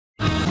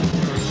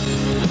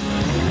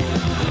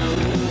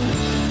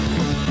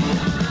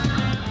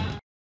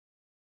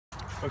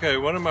Okay,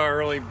 one of my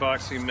early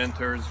boxing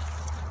mentors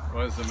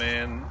was a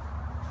man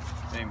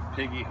named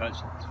Piggy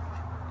Hutchins,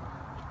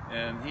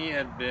 and he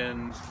had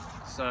been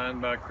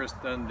signed by Chris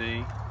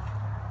Dundee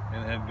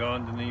and had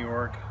gone to New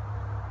York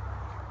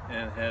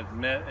and had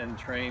met and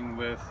trained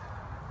with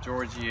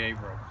Georgie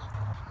Abrams.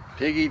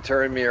 Piggy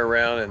turned me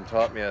around and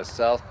taught me a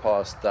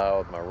southpaw style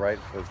with my right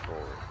foot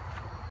forward.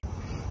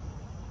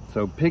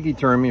 So Piggy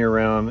turned me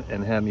around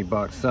and had me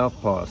box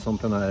southpaw,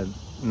 something I had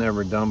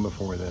never done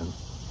before then.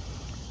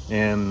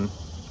 And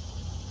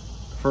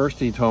first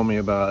he told me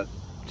about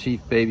Chief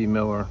Baby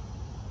Miller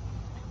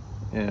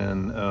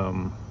and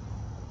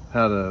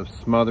how to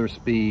smother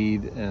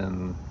speed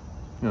and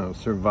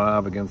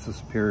survive against a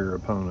superior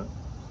opponent.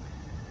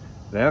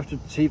 But after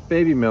Chief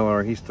Baby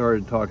Miller, he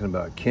started talking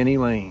about Kenny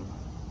Lane.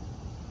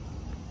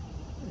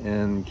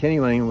 And Kenny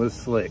Lane was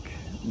slick,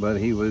 but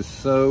he was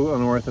so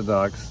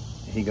unorthodox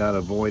he got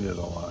avoided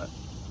a lot.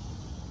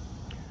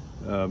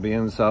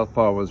 Being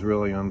southpaw was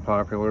really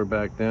unpopular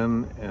back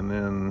then, and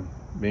then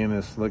being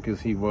as slick as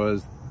he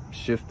was,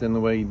 shifting the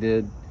way he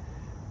did,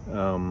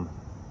 they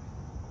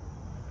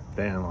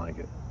didn't like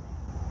it.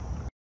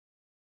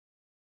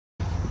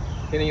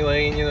 Kenny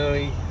Lane,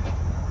 he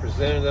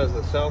presented as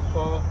a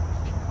southpaw,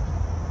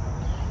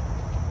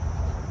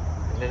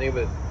 and then he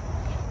would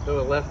do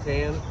a left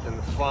hand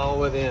and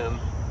follow it in,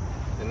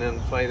 and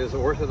then fight as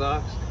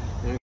orthodox.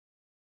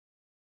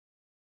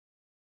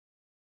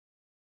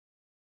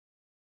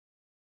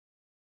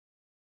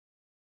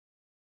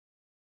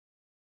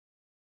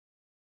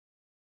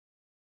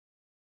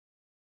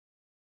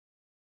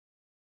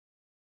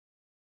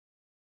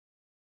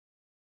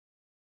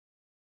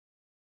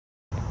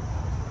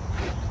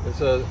 It's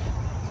a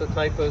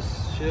type of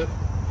shift,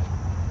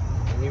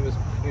 and he was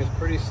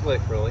pretty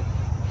slick, really.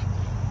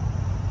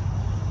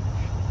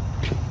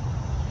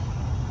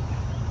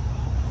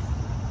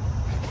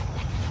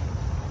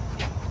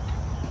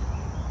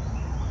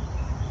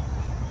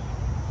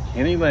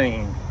 Kenny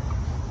Lane.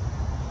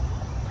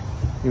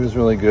 He was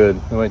really good.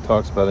 Nobody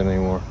talks about him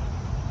anymore.